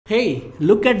Hey,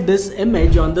 look at this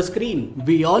image on the screen.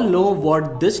 We all know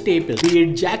what this tape is. Be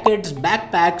it jackets,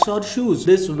 backpacks or shoes.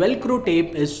 This Velcro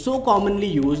tape is so commonly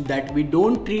used that we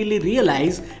don't really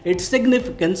realize its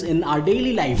significance in our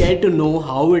daily life. Care to know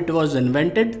how it was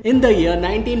invented? In the year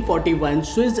 1941,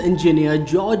 Swiss engineer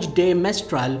George de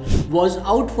Mestral was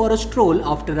out for a stroll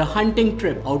after a hunting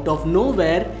trip. Out of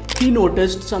nowhere, he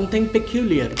noticed something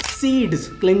peculiar. Seeds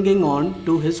clinging on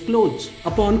to his clothes.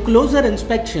 Upon closer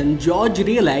inspection, George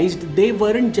realized they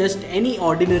weren't just any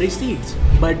ordinary seeds,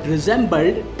 but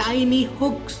resembled tiny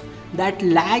hooks that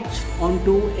latched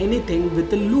onto anything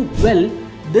with a loop. Well,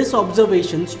 this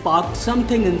observation sparked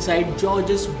something inside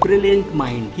George's brilliant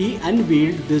mind. He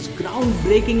unveiled this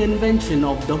groundbreaking invention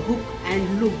of the hook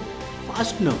and loop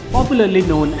fastener, popularly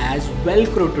known as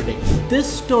Velcro today. This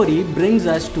story brings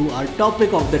us to our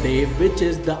topic of the day, which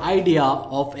is the idea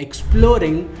of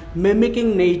exploring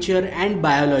mimicking nature and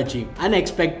biology,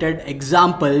 unexpected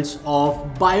examples of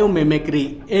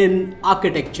biomimicry in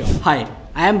architecture. Hi,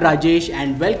 I am Rajesh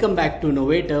and welcome back to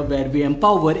Novatr, where we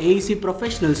empower AEC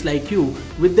professionals like you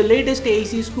with the latest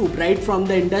AEC scoop right from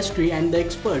the industry and the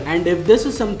expert. And if this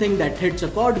is something that hits a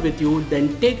chord with you,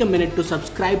 then take a minute to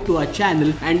subscribe to our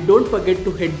channel and don't forget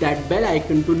to hit that bell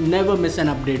icon to never miss an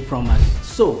update from us.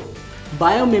 So,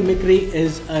 biomimicry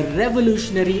is a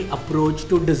revolutionary approach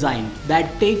to design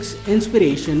that takes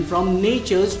inspiration from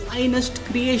nature's finest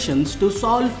creations to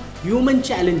solve human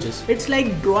challenges. It's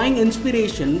like drawing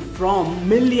inspiration from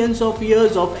millions of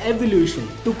years of evolution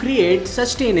to create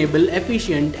sustainable,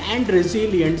 efficient and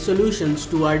resilient solutions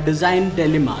to our design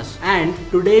dilemmas. And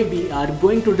today we are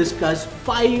going to discuss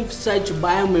 5 such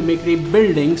biomimicry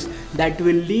buildings that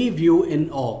will leave you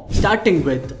in awe. Starting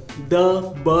with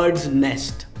the bird's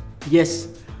nest. Yes,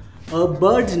 a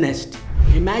bird's nest.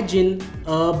 Imagine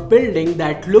a building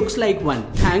that looks like one.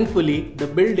 Thankfully, the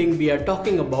building we are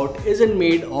talking about isn't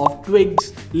made of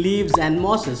twigs, leaves and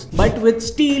mosses, but with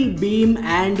steel beam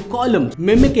and columns,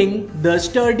 mimicking the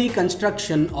sturdy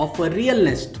construction of a real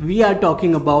nest. We are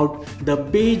talking about the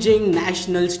Beijing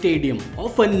National Stadium,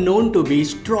 often known to be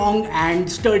strong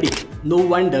and sturdy. No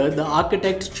wonder the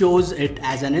architects chose it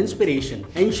as an inspiration,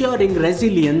 ensuring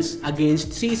resilience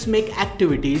against seismic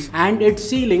activities, and its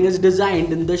ceiling is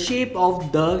designed in the shape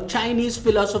of the Chinese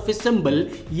philosophy symbol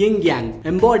yin-yang,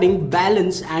 embodying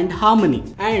balance and harmony.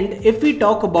 And if we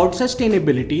talk about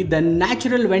sustainability, then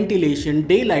natural ventilation,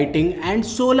 daylighting and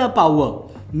solar power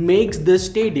makes this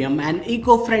stadium an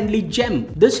eco-friendly gem.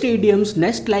 The stadium's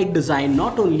nest-like design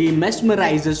not only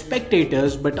mesmerizes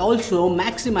spectators but also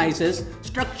maximizes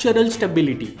structural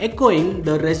stability, echoing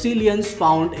the resilience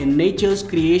found in nature's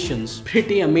creations.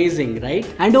 Pretty amazing, right?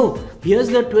 And oh, here's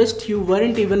the twist you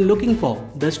weren't even looking for.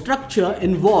 The structure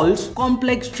involves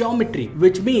complex geometry,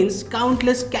 which means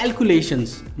countless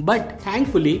calculations. But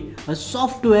thankfully, a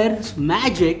software's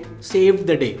magic saved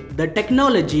the day. The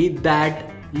technology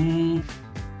that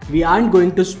we aren't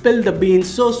going to spill the beans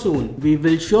so soon. We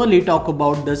will surely talk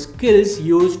about the skills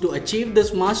used to achieve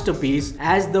this masterpiece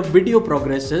as the video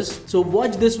progresses. So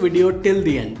watch this video till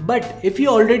the end. But if you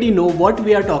already know what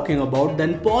we are talking about,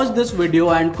 then pause this video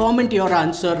and comment your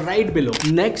answer right below.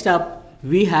 Next up,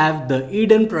 we have the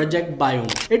Eden Project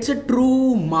Biome. It's a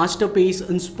true masterpiece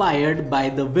inspired by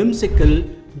the whimsical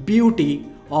beauty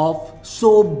of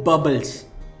soap bubbles.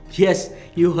 Yes,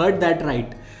 you heard that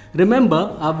right.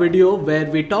 Remember our video where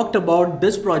we talked about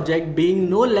this project being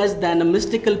no less than a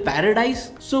mystical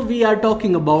paradise? So we are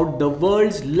talking about the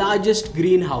world's largest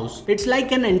greenhouse. It's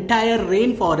like an entire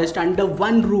rainforest under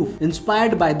one roof,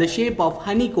 inspired by the shape of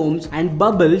honeycombs and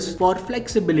bubbles for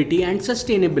flexibility and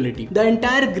sustainability. The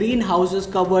entire greenhouse is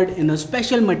covered in a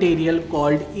special material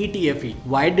called ETFE.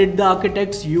 Why did the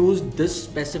architects use this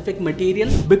specific material?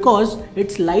 Because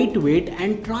it's lightweight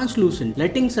and translucent,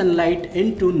 letting sunlight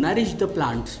in to nourish the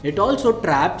plants. It also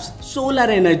traps solar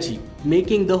energy,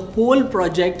 making the whole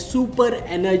project super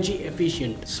energy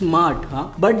efficient. Smart, huh?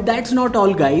 But that's not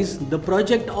all, guys. The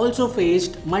project also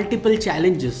faced multiple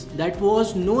challenges that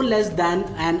was no less than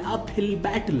an uphill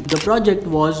battle. The project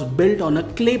was built on a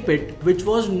clay pit, which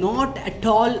was not at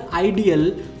all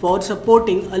ideal for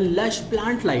supporting a lush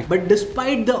plant life. But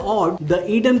despite the odds, the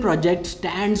Eden project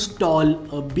stands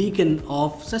tall, a beacon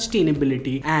of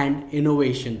sustainability and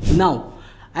innovation. Now,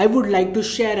 I would like to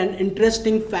share an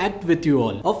interesting fact with you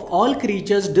all. Of all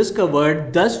creatures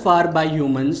discovered thus far by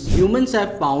humans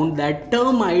have found that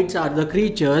termites are the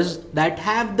creatures that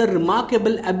have the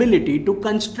remarkable ability to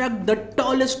construct the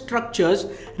tallest structures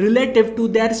relative to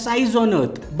their size on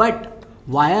Earth. But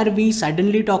Why are we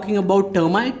suddenly talking about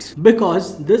termites?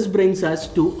 Because this brings us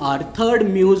to our third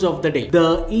muse of the day,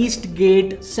 the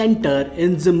Eastgate Center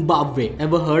in Zimbabwe.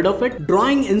 Ever heard of it?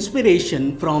 Drawing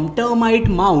inspiration from termite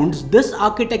mounds, this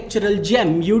architectural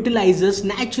gem utilizes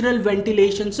natural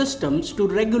ventilation systems to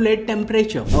regulate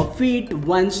temperature, a feat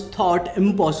once thought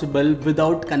impossible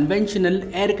without conventional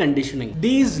air conditioning.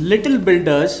 These little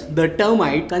builders, the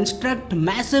termite, construct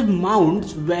massive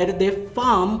mounds where they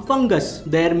farm fungus,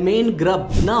 their main grub.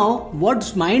 Now,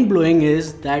 what's mind-blowing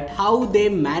is that how they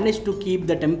manage to keep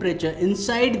the temperature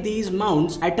inside these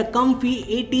mounds at a comfy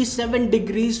 87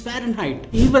 degrees Fahrenheit,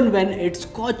 even when it's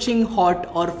scorching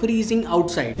hot or freezing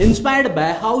outside. Inspired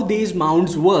by how these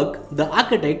mounds work, the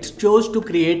architects chose to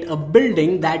create a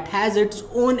building that has its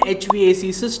own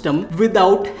HVAC system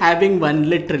without having one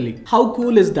literally. How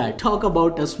cool is that? Talk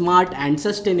about a smart and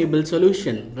sustainable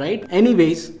solution, right?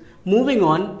 Anyways, moving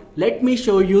on, let me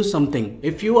show you something.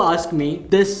 If you ask me,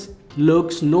 this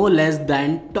looks no less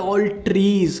than tall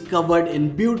trees covered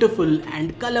in beautiful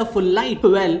and colorful light.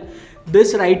 Well,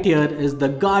 this right here is the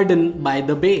garden by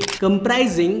the bay,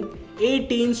 comprising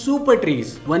 18 super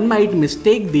trees. One might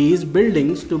mistake these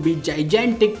buildings to be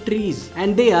gigantic trees,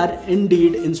 and they are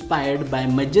indeed inspired by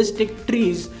majestic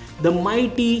trees, the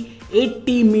mighty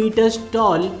 80 meters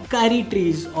tall curry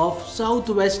trees of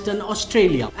southwestern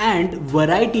Australia, and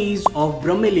varieties of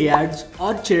bromeliads,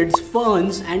 orchids,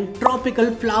 ferns, and tropical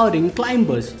flowering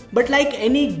climbers. But like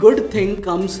any good thing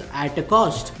comes at a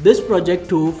cost. This project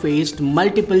too faced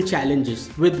multiple challenges,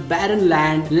 with barren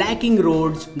land, lacking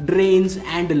roads, drains,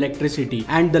 and electricity,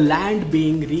 and the land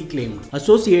being reclaimed.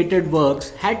 Associated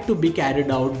works had to be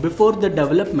carried out before the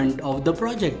development of the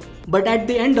project. But at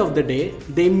the end of the day,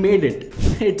 they made it.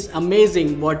 It's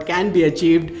amazing what can be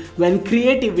achieved when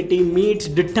creativity meets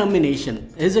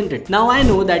determination, isn't it? Now I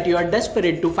know that you are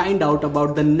desperate to find out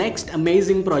about the next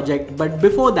amazing project, but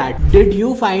before that, did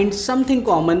you find something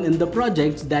common in the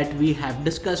projects that we have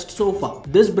discussed so far?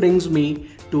 This brings me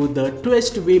to the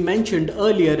twist we mentioned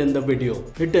earlier in the video.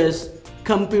 It is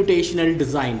computational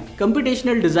design.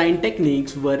 Computational design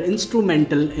techniques were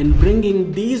instrumental in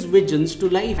bringing these visions to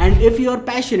life. And if you're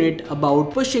passionate about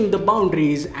pushing the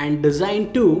boundaries and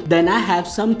design too, then I have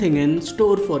something in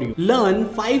store for you. Learn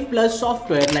 5+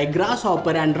 software like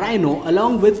Grasshopper and Rhino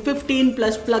along with 15+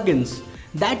 plugins.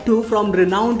 That too from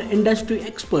renowned industry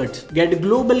experts. Get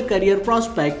global career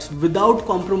prospects without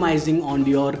compromising on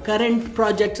your current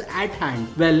projects at hand.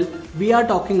 Well, we are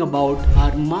talking about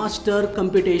our Master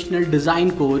Computational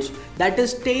Design course that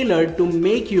is tailored to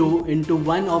make you into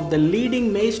one of the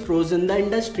leading maestros in the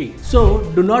industry. So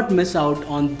do not miss out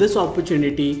on this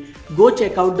opportunity. Go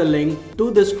check out the link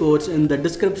to this course in the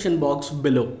description box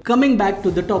below. Coming back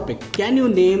to the topic, can you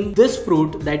name this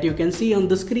fruit that you can see on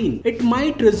the screen? It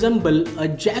might resemble a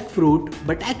jackfruit,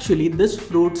 but actually this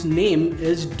fruit's name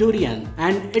is durian,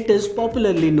 and it is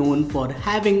popularly known for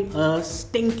having a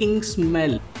stinking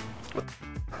smell.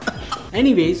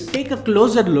 Anyways, take a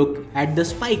closer look at the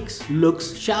spikes.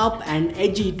 Looks sharp and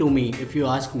edgy to me if you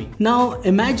ask me. Now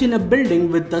imagine a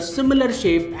building with a similar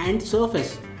shape and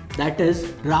surface, that is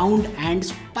round and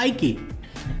spiky.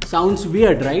 Sounds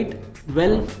weird, right?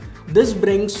 Well, this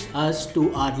brings us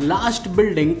to our last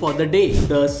building for the day,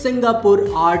 the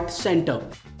Singapore Art Center.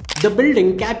 The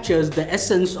building captures the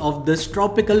essence of this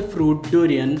tropical fruit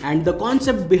durian, and the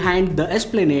concept behind the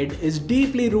esplanade is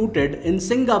deeply rooted in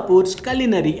Singapore's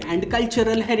culinary and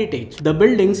cultural heritage. The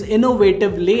building's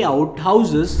innovative layout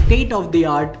houses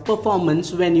state-of-the-art performance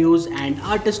venues and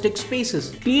artistic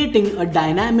spaces, creating a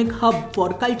dynamic hub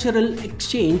for cultural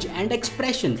exchange and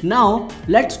expression. Now,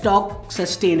 let's talk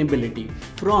sustainability.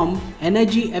 From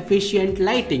energy-efficient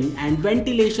lighting and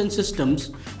ventilation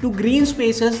systems to green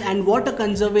spaces and water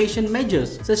conservation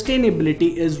measures,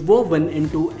 sustainability is woven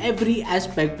into every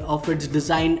aspect of its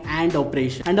design and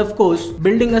operation. And of course,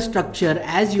 building a structure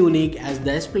as unique as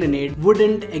the esplanade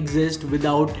wouldn't exist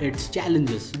without its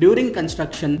challenges. During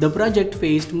construction, the project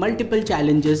faced multiple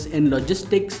challenges in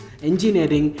logistics,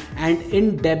 engineering, and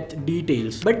in-depth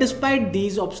details. But despite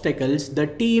these obstacles, the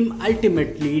team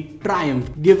ultimately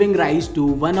triumphed, giving rise to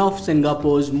one of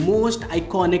Singapore's most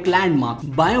iconic landmarks.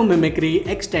 Biomimicry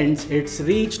extends its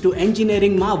reach to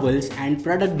engineering marvels and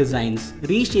product designs,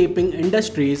 reshaping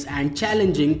industries and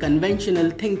challenging conventional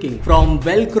thinking. From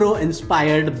Velcro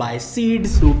inspired by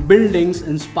seeds to buildings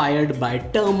inspired by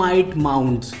termite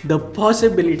mounds, the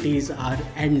possibilities are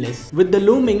endless. With the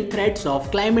looming threats of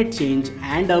climate change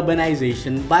and urban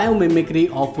urbanization,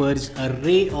 biomimicry offers a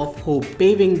ray of hope,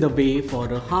 paving the way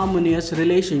for a harmonious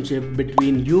relationship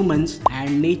between humans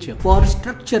and nature. For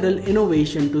structural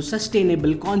innovation to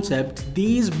sustainable concepts,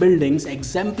 these buildings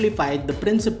exemplify the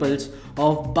principles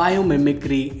of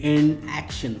biomimicry in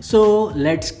action. So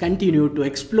let's continue to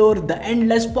explore the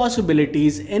endless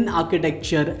possibilities in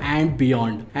architecture and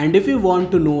beyond. And if you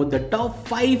want to know the top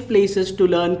 5 places to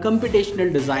learn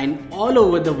computational design all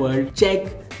over the world,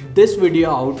 check this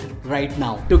video out right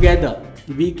now. Together,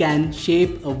 we can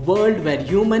shape a world where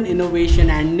human innovation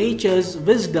and nature's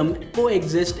wisdom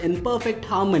coexist in perfect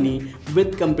harmony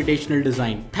with computational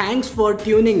design. Thanks for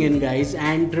tuning in, guys,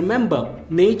 and remember,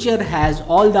 nature has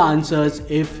all the answers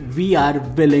if we are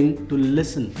willing to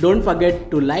listen. Don't forget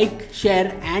to like,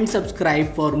 share and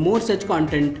subscribe for more such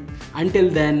content. Until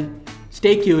then,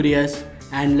 stay curious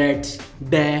and let's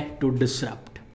dare to disrupt.